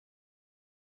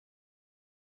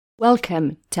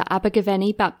Welcome to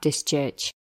Abergavenny Baptist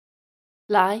Church.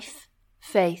 Life,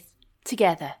 faith,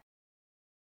 together.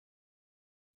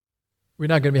 We're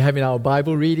now going to be having our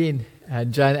Bible reading,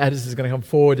 and Jan Addis is going to come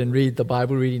forward and read the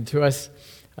Bible reading to us.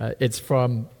 It's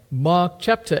from Mark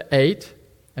chapter 8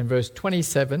 and verse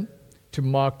 27 to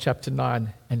Mark chapter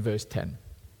 9 and verse 10.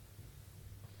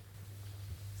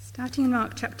 Starting in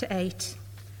Mark chapter 8,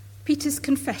 Peter's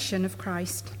confession of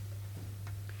Christ.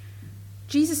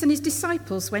 Jesus and his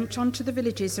disciples went on to the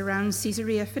villages around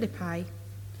Caesarea Philippi.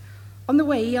 On the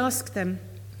way, he asked them,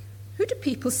 "Who do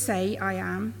people say I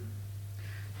am?"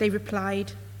 They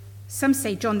replied, "Some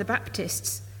say John the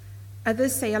Baptist,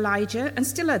 others say Elijah, and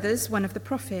still others one of the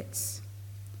prophets."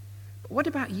 "But what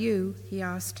about you?" he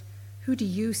asked. "Who do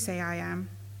you say I am?"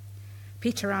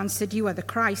 Peter answered, "You are the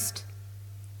Christ."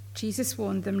 Jesus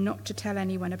warned them not to tell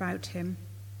anyone about him.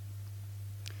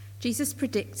 Jesus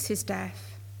predicts his death.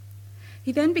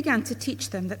 He then began to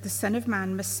teach them that the Son of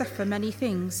Man must suffer many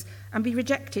things and be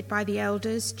rejected by the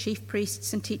elders, chief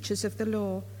priests, and teachers of the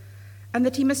law, and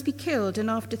that he must be killed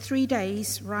and after 3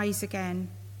 days rise again.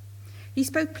 He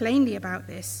spoke plainly about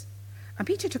this, and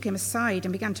Peter took him aside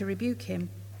and began to rebuke him.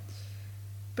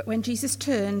 But when Jesus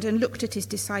turned and looked at his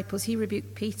disciples, he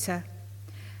rebuked Peter.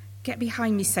 "Get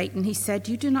behind me, Satan," he said.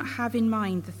 "You do not have in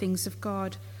mind the things of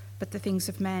God, but the things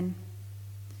of men."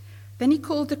 Then he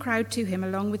called the crowd to him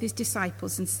along with his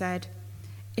disciples and said,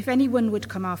 "If anyone would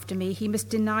come after me, he must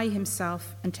deny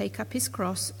himself and take up his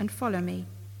cross and follow me.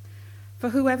 For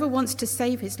whoever wants to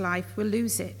save his life will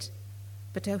lose it,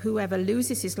 but whoever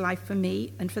loses his life for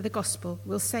me and for the gospel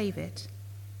will save it.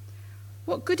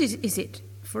 What good is it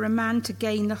for a man to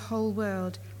gain the whole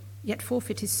world, yet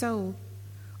forfeit his soul?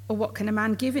 Or what can a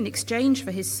man give in exchange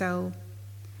for his soul?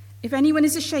 If anyone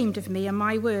is ashamed of me and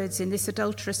my words in this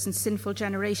adulterous and sinful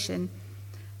generation,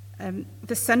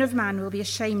 the Son of Man will be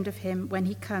ashamed of him when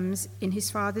he comes in his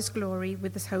Father's glory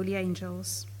with his holy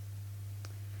angels."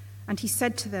 And he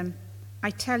said to them,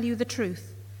 "I tell you the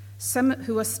truth, some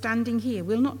who are standing here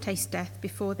will not taste death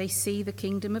before they see the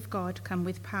kingdom of God come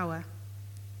with power."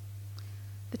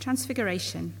 The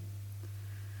Transfiguration.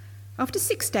 After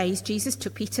 6 days, Jesus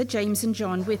took Peter, James, and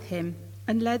John with him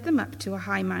and led them up to a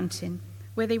high mountain,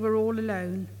 where they were all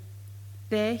alone.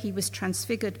 There he was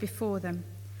transfigured before them.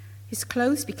 His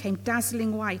clothes became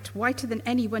dazzling white, whiter than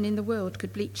anyone in the world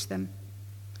could bleach them.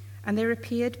 And there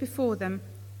appeared before them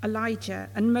Elijah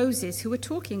and Moses, who were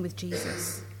talking with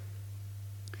Jesus.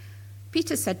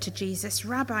 Peter said to Jesus,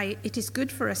 "Rabbi, it is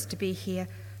good for us to be here.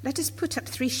 Let us put up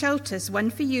 3 shelters, one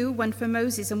for you, one for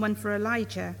Moses, and one for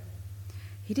Elijah."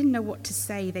 He didn't know what to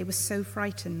say. They were so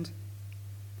frightened.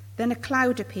 Then a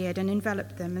cloud appeared and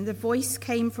enveloped them, and the voice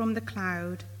came from the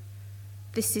cloud,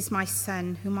 "This is my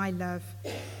son, whom I love.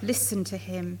 Listen to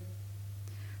him."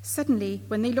 Suddenly,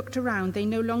 when they looked around, they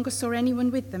no longer saw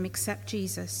anyone with them except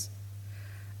Jesus.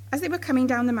 As they were coming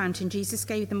down the mountain, Jesus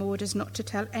gave them orders not to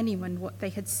tell anyone what they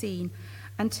had seen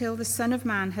until the Son of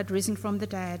Man had risen from the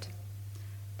dead.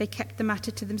 They kept the matter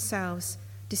to themselves,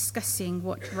 discussing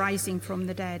what rising from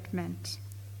the dead meant.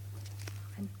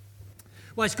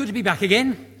 Well, it's good to be back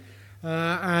again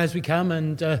as we come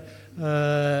and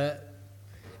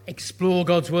explore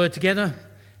God's Word together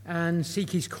and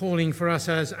seek His calling for us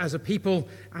as a people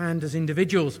and as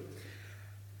individuals.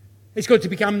 It's good to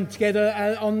be come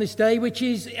together on this day, which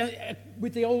is,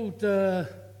 with the old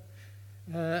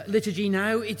liturgy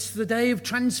now, it's the day of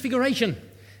Transfiguration,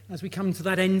 as we come to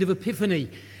that end of Epiphany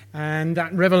and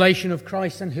that revelation of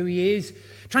Christ and who He is.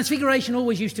 Transfiguration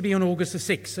always used to be on August the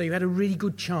 6th, so you had a really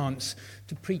good chance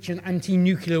to preach an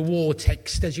anti-nuclear war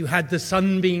text as you had the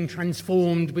sun being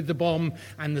transformed with the bomb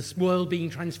and the world being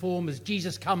transformed as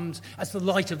Jesus comes as the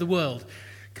light of the world.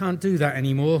 Can't do that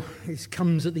anymore. It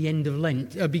comes at the end of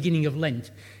Lent, beginning of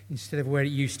Lent, instead of where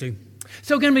it used to.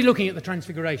 So we're going to be looking at the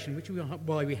Transfiguration, which is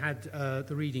why we had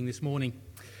the reading this morning.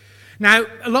 Now,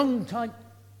 a long time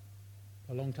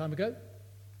ago,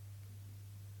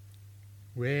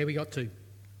 where we got to?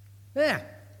 There.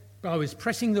 I was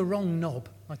pressing the wrong knob.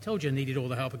 I told you I needed all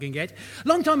the help I can get. A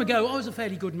long time ago, I was a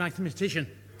fairly good mathematician.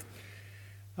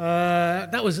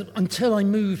 That was until I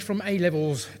moved from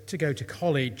A-levels to go to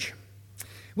college.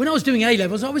 When I was doing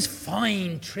A-levels, I was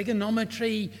fine.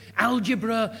 Trigonometry,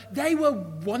 algebra, they were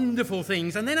wonderful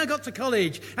things. And then I got to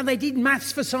college, and they did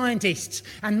maths for scientists.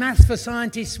 And maths for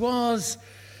scientists was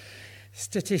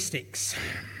statistics.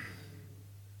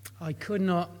 I could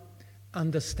not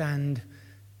understand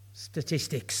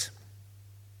statistics.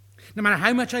 No matter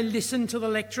how much I listened to the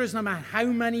lecturers, no matter how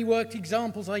many worked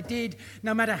examples I did,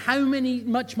 no matter how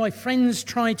much my friends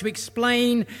tried to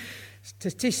explain,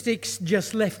 statistics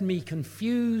just left me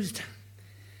confused,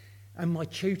 and my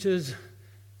tutors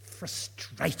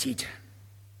frustrated.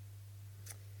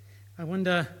 I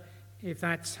wonder if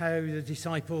that's how the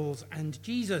disciples and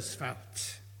Jesus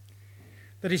felt.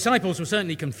 The disciples were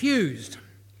certainly confused,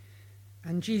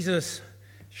 and Jesus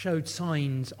showed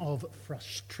signs of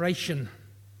frustration.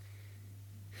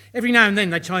 Every now and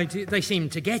then they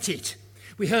seemed to get it.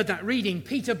 We heard that reading,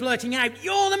 Peter blurting out,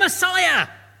 "You're the Messiah!"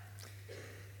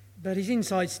 But his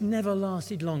insights never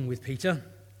lasted long with Peter.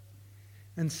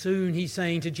 And soon he's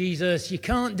saying to Jesus, "You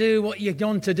can't do what you're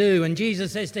going to do." And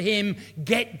Jesus says to him,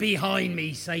 "Get behind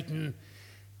me, Satan.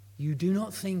 You do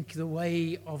not think the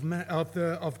way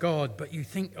of God, but you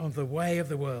think of the way of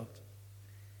the world."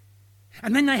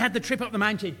 And then they had the trip up the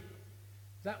mountain.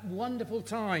 That wonderful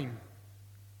time.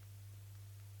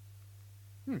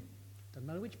 Doesn't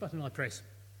matter which button I press.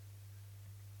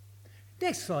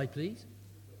 Next slide, please.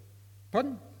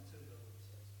 Pardon?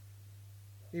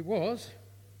 It was.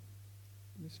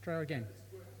 Let's try again.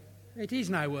 It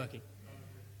is now working.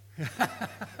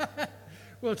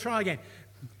 We'll try again.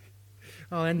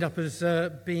 I'll end up as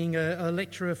being a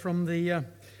lecturer from the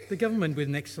government with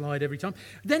next slide every time.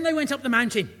 Then they went up the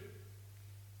mountain.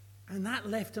 And that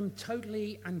left them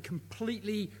totally and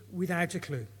completely without a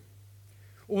clue.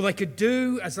 All they could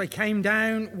do as they came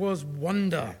down was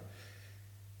wonder.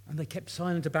 And they kept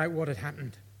silent about what had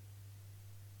happened,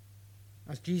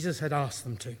 as Jesus had asked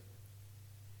them to.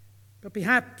 But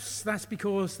perhaps that's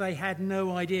because they had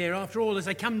no idea. After all, as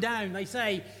they come down, they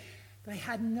say they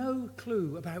had no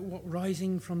clue about what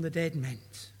rising from the dead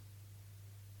meant.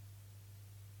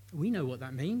 We know what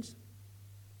that means.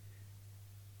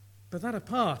 But that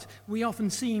apart, we often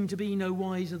seem to be no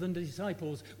wiser than the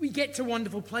disciples. We get to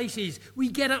wonderful places, we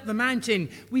get up the mountain,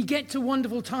 we get to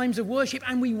wonderful times of worship,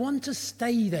 and we want to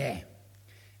stay there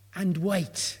and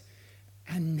wait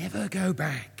and never go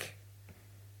back.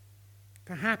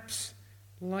 Perhaps,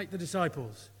 like the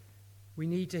disciples, we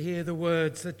need to hear the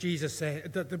words that Jesus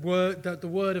said, that the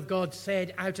word of God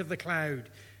said out of the cloud.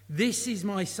 "This is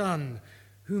my Son,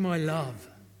 whom I love.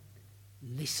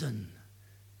 Listen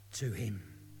to him."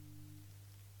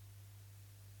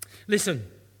 Listen,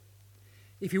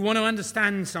 if you want to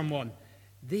understand someone,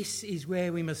 this is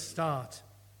where we must start.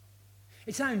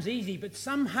 It sounds easy, but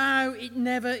somehow it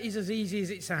never is as easy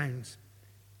as it sounds.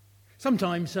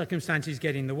 Sometimes circumstances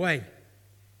get in the way.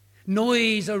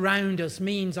 Noise around us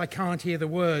means I can't hear the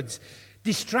words.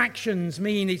 Distractions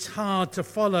mean it's hard to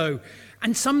follow.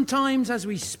 And sometimes as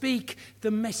we speak,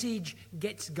 the message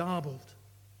gets garbled.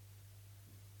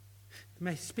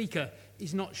 The speaker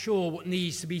is not sure what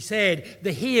needs to be said.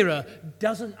 The hearer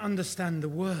doesn't understand the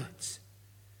words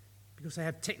because they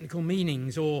have technical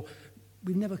meanings or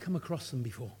we've never come across them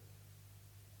before.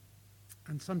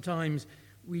 And sometimes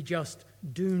we just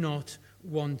do not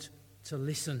want to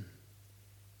listen.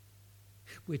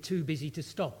 We're too busy to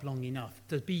stop long enough,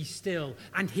 to be still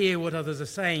and hear what others are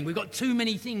saying. We've got too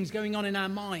many things going on in our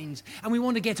minds and we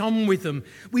want to get on with them.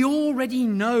 We already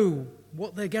know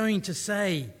what they're going to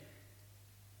say,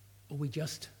 or we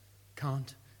just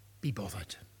can't be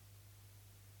bothered.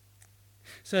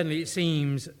 Certainly it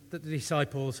seems that the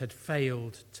disciples had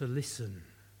failed to listen.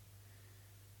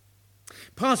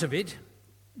 Part of it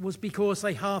was because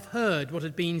they half heard what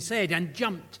had been said and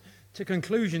jumped to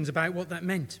conclusions about what that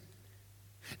meant.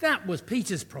 That was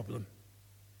Peter's problem.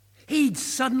 He'd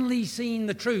suddenly seen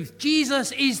the truth.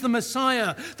 Jesus is the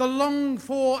Messiah, the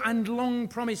longed-for and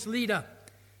long-promised leader.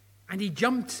 And he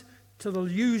jumped to the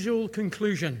usual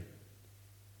conclusion.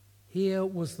 Here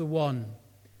was the one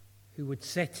who would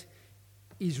set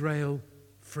Israel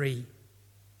free.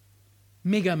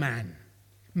 Mega man,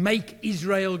 make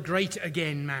Israel great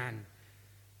again man.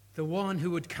 The one who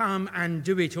would come and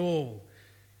do it all.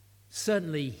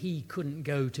 Certainly he couldn't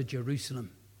go to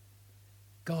Jerusalem.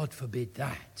 God forbid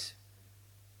that.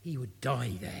 He would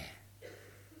die there.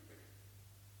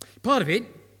 Part of it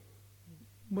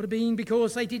would have been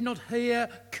because they did not hear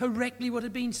correctly what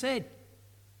had been said.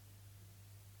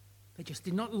 They just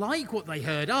did not like what they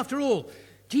heard. After all,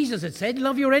 Jesus had said,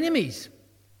 love your enemies.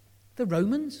 The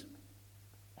Romans?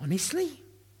 Honestly?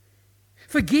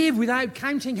 Forgive without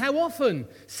counting how often?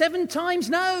 7 times?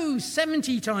 No,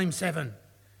 70 times 7.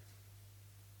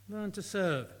 Learn to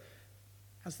serve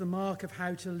as the mark of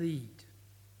how to lead.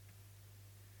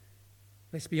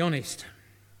 Let's be honest,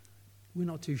 we're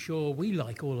not too sure we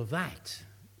like all of that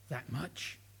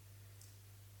much.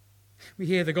 We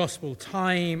hear the gospel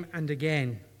time and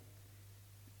again,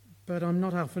 but I'm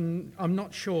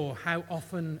not sure how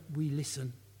often we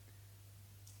listen.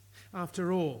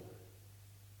 After all,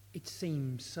 it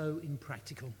seems so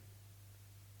impractical.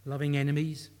 Loving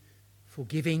enemies,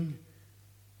 forgiving,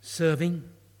 serving.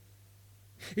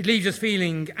 It leaves us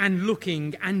feeling and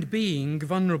looking and being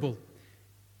vulnerable.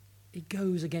 It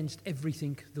goes against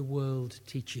everything the world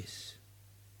teaches.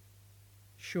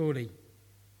 Surely,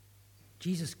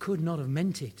 Jesus could not have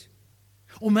meant it.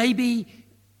 Or maybe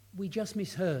we just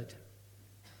misheard.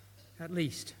 At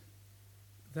least,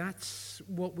 that's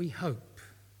what we hope.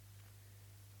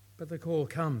 But the call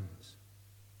comes.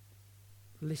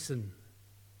 Listen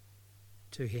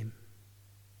to him.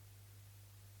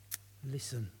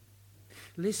 Listen.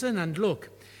 Listen and look.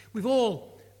 We've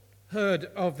all heard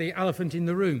of the elephant in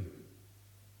the room.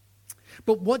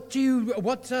 But what do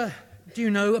you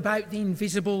know about the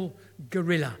invisible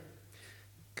gorilla?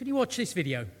 Can you watch this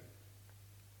video?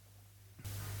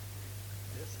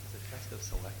 This is a test of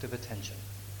selective attention.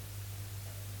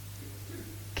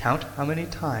 Count how many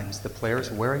times the players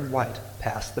wearing white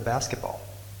pass the basketball.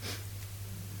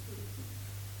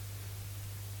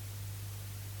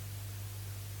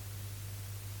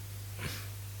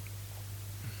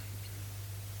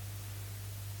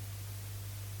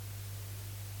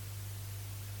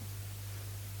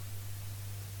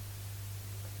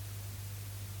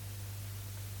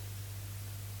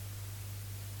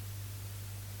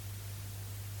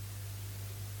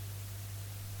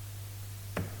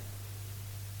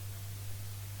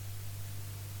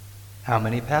 How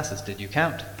many passes did you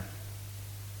count?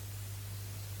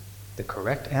 The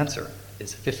correct answer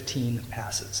is 15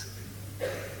 passes.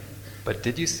 But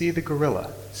did you see the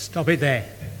gorilla? Stop it there.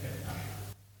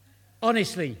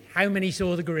 Honestly, how many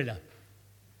saw the gorilla?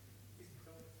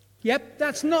 Yep,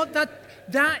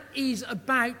 that is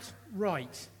about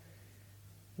right.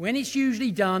 When it's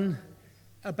usually done,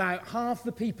 about half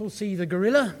the people see the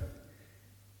gorilla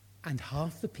and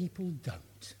half the people don't.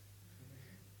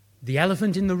 The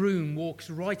elephant in the room walks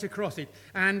right across it.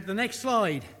 And the next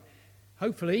slide,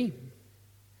 hopefully,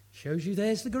 shows you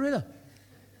there's the gorilla.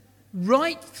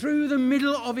 Right through the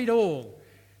middle of it all.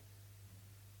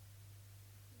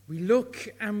 We look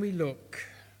and we look,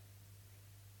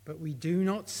 but we do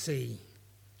not see.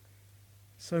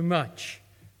 So much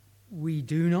we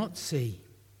do not see.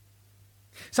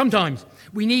 Sometimes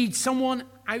we need someone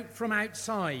out from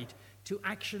outside to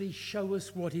actually show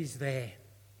us what is there.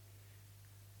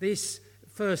 This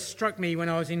first struck me when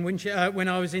I was in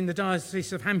the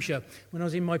Diocese of Hampshire, when I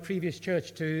was in my previous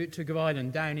church to Gove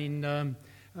Island, down in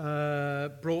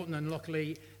Broughton and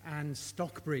Lockley and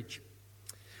Stockbridge.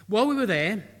 While we were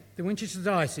there, the Winchester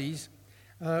Diocese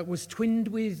was twinned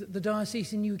with the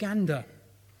diocese in Uganda.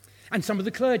 And some of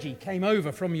the clergy came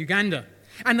over from Uganda.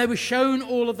 And they were shown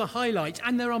all of the highlights.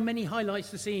 And there are many highlights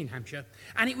to see in Hampshire.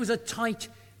 And it was a tight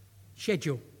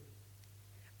schedule.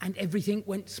 And everything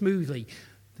went smoothly.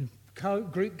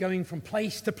 Group going from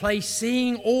place to place,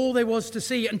 seeing all there was to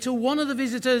see, until one of the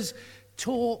visitors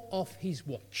tore off his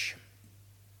watch.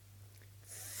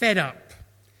 Fed up,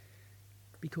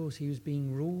 because he was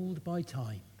being ruled by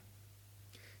time.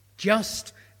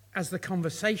 Just as the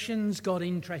conversations got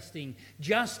interesting,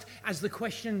 just as the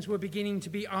questions were beginning to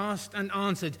be asked and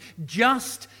answered,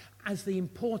 just as the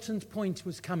important point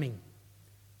was coming,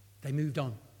 they moved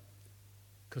on,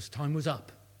 because time was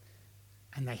up.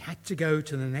 And they had to go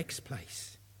to the next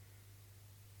place.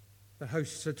 The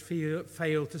hosts had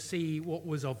failed to see what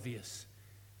was obvious.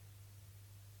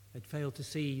 They'd failed to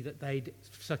see that they'd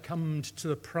succumbed to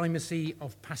the primacy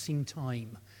of passing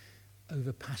time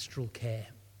over pastoral care,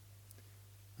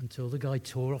 until the guy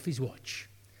tore off his watch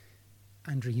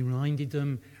and reminded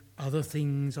them other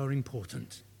things are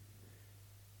important.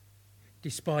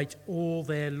 Despite all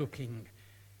their looking,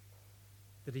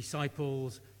 the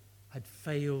disciples had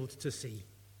failed to see.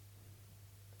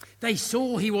 They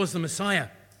saw he was the Messiah,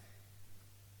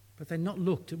 but they'd not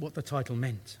looked at what the title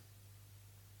meant.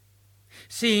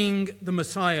 Seeing the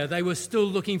Messiah, they were still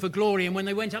looking for glory, and when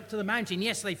they went up to the mountain,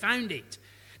 yes, they found it.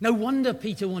 No wonder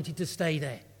Peter wanted to stay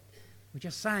there. We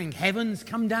just sang, heavens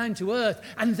come down to earth,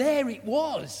 and there it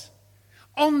was,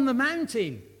 on the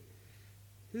mountain.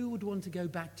 Who would want to go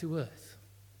back to earth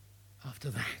after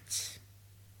that?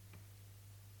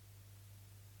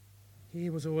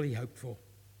 Here was all he hoped for.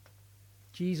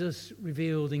 Jesus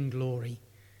revealed in glory.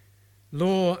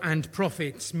 Law and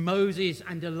prophets, Moses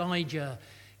and Elijah,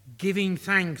 giving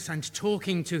thanks and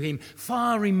talking to him,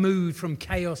 far removed from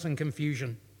chaos and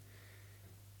confusion.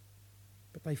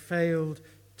 But they failed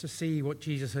to see what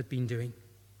Jesus had been doing.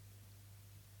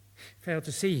 Failed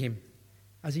to see him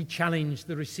as he challenged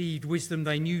the received wisdom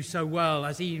they knew so well,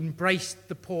 as he embraced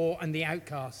the poor and the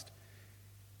outcast,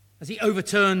 as he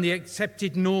overturned the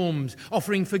accepted norms,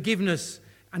 offering forgiveness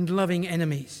and loving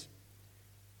enemies,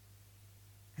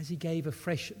 as he gave a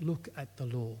fresh look at the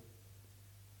law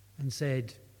and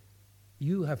said,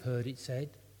 you have heard it said,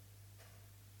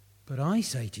 But I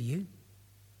say to you,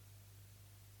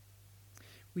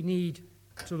 we need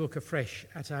to look afresh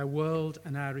at our world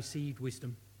and our received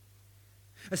wisdom,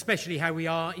 especially how we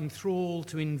are enthralled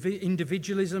to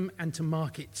individualism and to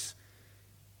markets,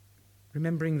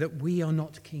 remembering that we are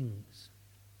not kings,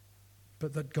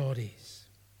 but that God is.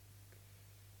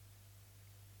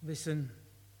 Listen,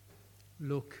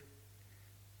 look,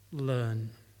 learn.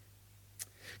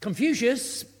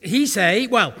 Confucius, he say,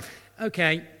 well,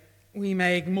 okay, we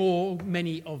may ignore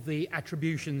many of the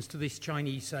attributions to this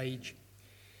Chinese sage.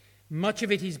 Much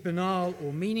of it is banal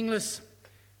or meaningless,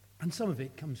 and some of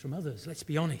it comes from others, let's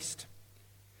be honest.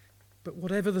 But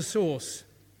whatever the source,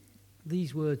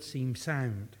 these words seem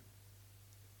sound.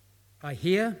 I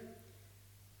hear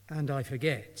and I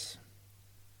forget.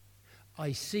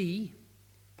 I see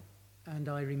and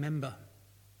I remember.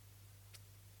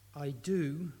 I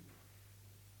do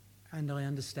and I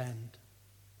understand.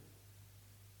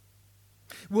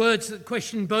 Words that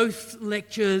question both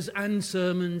lectures and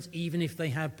sermons, even if they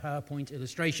have PowerPoint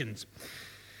illustrations.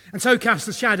 And so cast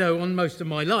a shadow on most of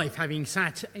my life, having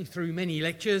sat through many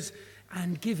lectures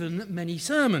and given many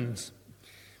sermons.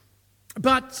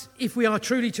 But if we are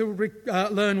truly to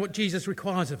learn what Jesus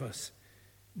requires of us,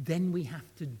 then we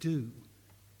have to do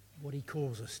what he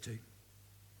calls us to.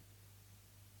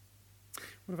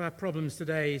 One of our problems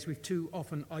today is we've too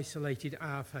often isolated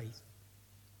our faith.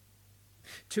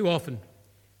 Too often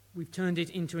we've turned it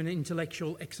into an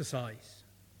intellectual exercise.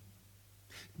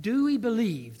 Do we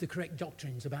believe the correct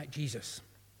doctrines about Jesus?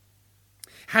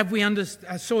 Have we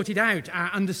sorted out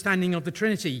our understanding of the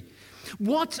Trinity?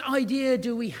 What idea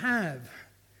do we have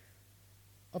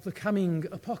of the coming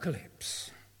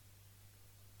apocalypse?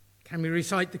 Can we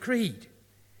recite the creed?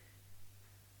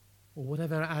 Or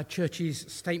whatever our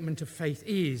church's statement of faith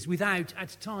is, without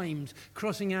at times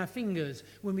crossing our fingers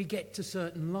when we get to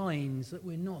certain lines that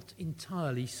we're not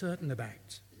entirely certain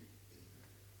about.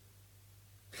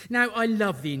 Now, I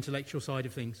love the intellectual side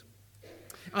of things.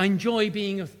 I enjoy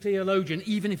being a theologian,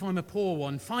 even if I'm a poor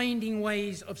one, finding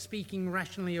ways of speaking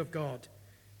rationally of God.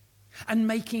 And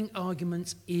making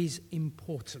arguments is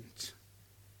important.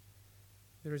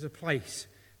 There is a place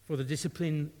for the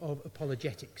discipline of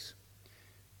apologetics.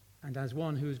 And as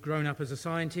one who has grown up as a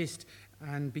scientist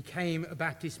and became a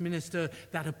Baptist minister,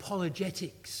 that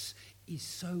apologetics is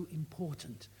so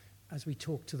important as we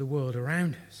talk to the world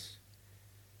around us.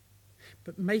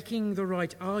 But making the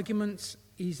right arguments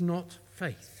is not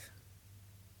faith.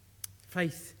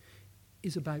 Faith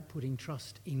is about putting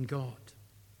trust in God,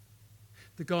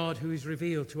 the God who is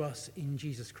revealed to us in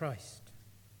Jesus Christ.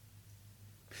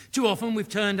 Too often we've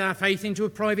turned our faith into a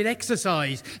private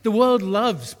exercise. The world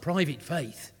loves private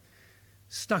faith,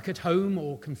 stuck at home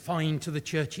or confined to the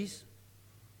churches.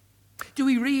 Do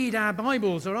we read our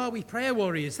Bibles or are we prayer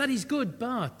warriors? That is good,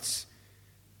 but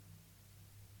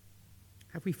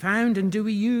have we found and do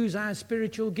we use our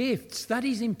spiritual gifts? That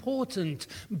is important,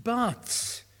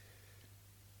 but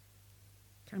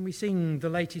can we sing the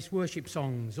latest worship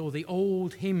songs or the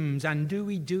old hymns, and do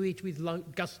we do it with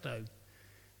gusto?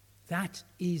 That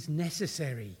is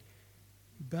necessary.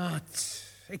 But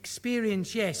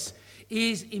experience, yes,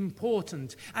 is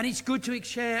important, and it's good to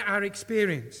share our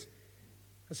experience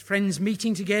as friends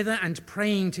meeting together and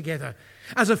praying together,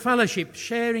 as a fellowship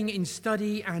sharing in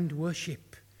study and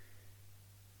worship.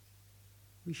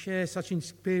 We share such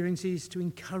experiences to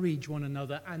encourage one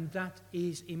another, and that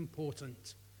is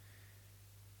important.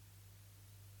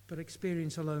 But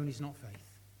experience alone is not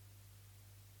faith.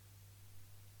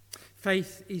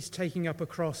 Faith is taking up a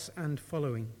cross and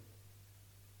following.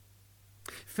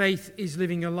 Faith is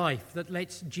living a life that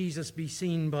lets Jesus be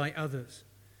seen by others.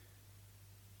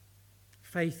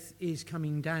 Faith is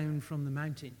coming down from the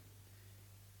mountain,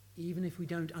 even if we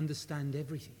don't understand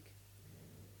everything,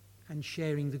 and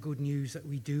sharing the good news that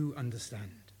we do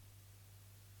understand.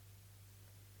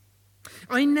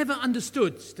 I never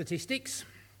understood statistics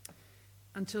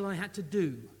until I had to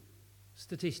do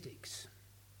statistics.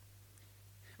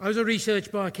 I was a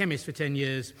research biochemist for 10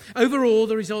 years. Overall,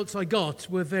 the results I got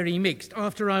were very mixed.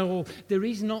 After all, there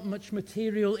is not much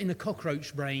material in a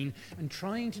cockroach brain, and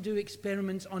trying to do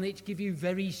experiments on it give you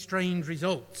very strange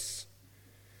results.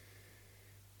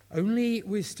 Only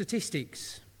with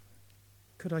statistics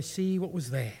could I see what was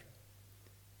there.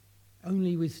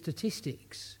 Only with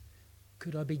statistics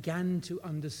could I begin to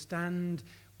understand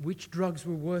which drugs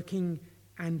were working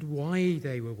and why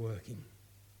they were working.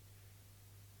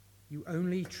 You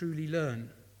only truly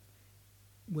learn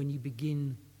when you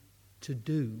begin to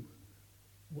do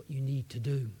what you need to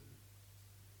do.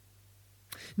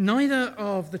 Neither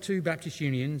of the two Baptist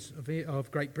unions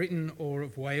of Great Britain or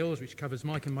of Wales, which covers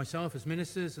Mike and myself as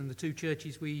ministers, and the two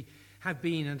churches we have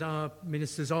been and are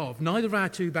ministers of, neither of our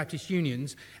two Baptist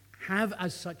unions have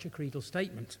as such a creedal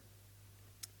statement.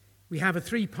 We have a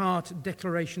three-part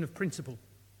declaration of principle.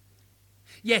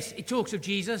 Yes, it talks of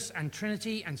Jesus and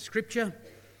Trinity and Scripture.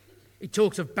 It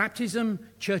talks of baptism,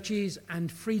 churches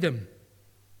and freedom.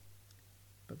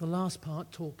 But the last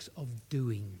part talks of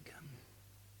doing.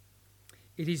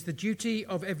 It is the duty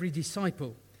of every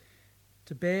disciple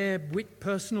to bear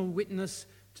personal witness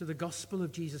to the gospel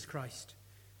of Jesus Christ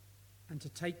and to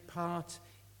take part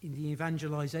in the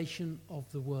evangelization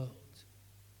of the world.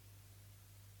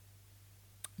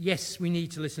 Yes, we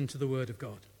need to listen to the word of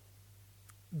God.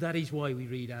 That is why we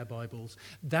read our Bibles.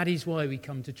 That is why we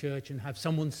come to church and have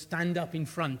someone stand up in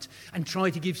front and try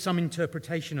to give some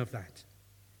interpretation of that.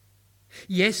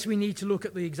 Yes, we need to look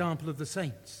at the example of the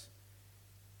saints.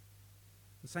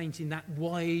 The saints in that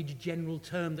wide general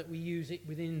term that we use it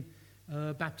within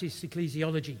Baptist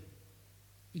ecclesiology.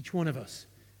 Each one of us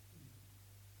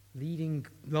leading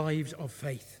lives of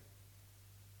faith.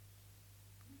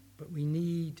 But we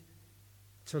need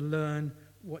to learn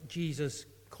what Jesus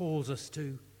calls us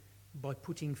to by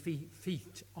putting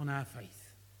feet on our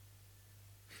faith.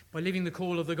 By living the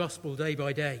call of the gospel day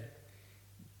by day.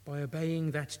 By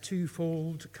obeying that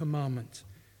twofold commandment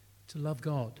to love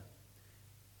God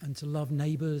and to love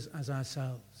neighbours as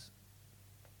ourselves.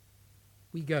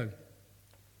 We go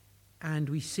and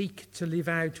we seek to live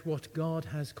out what God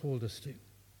has called us to.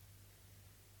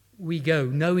 We go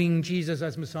knowing Jesus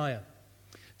as Messiah,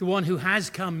 the one who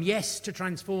has come, yes, to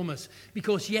transform us,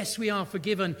 because yes, we are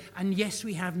forgiven and yes,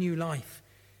 we have new life.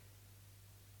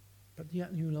 But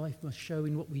that new life must show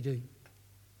in what we do.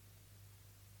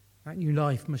 That new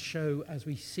life must show as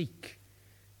we seek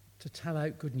to tell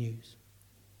out good news,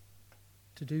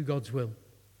 to do God's will,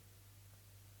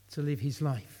 to live his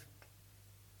life,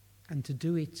 and to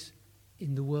do it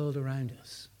in the world around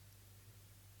us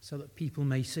so that people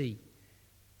may see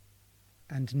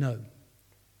and know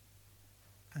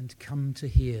and come to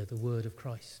hear the word of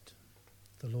Christ,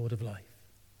 the Lord of life.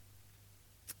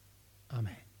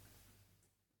 Amen.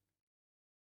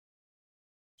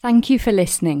 Thank you for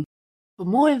listening. For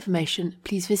more information,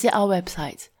 please visit our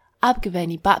website,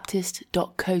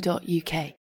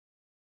 abergavenybaptist.co.uk.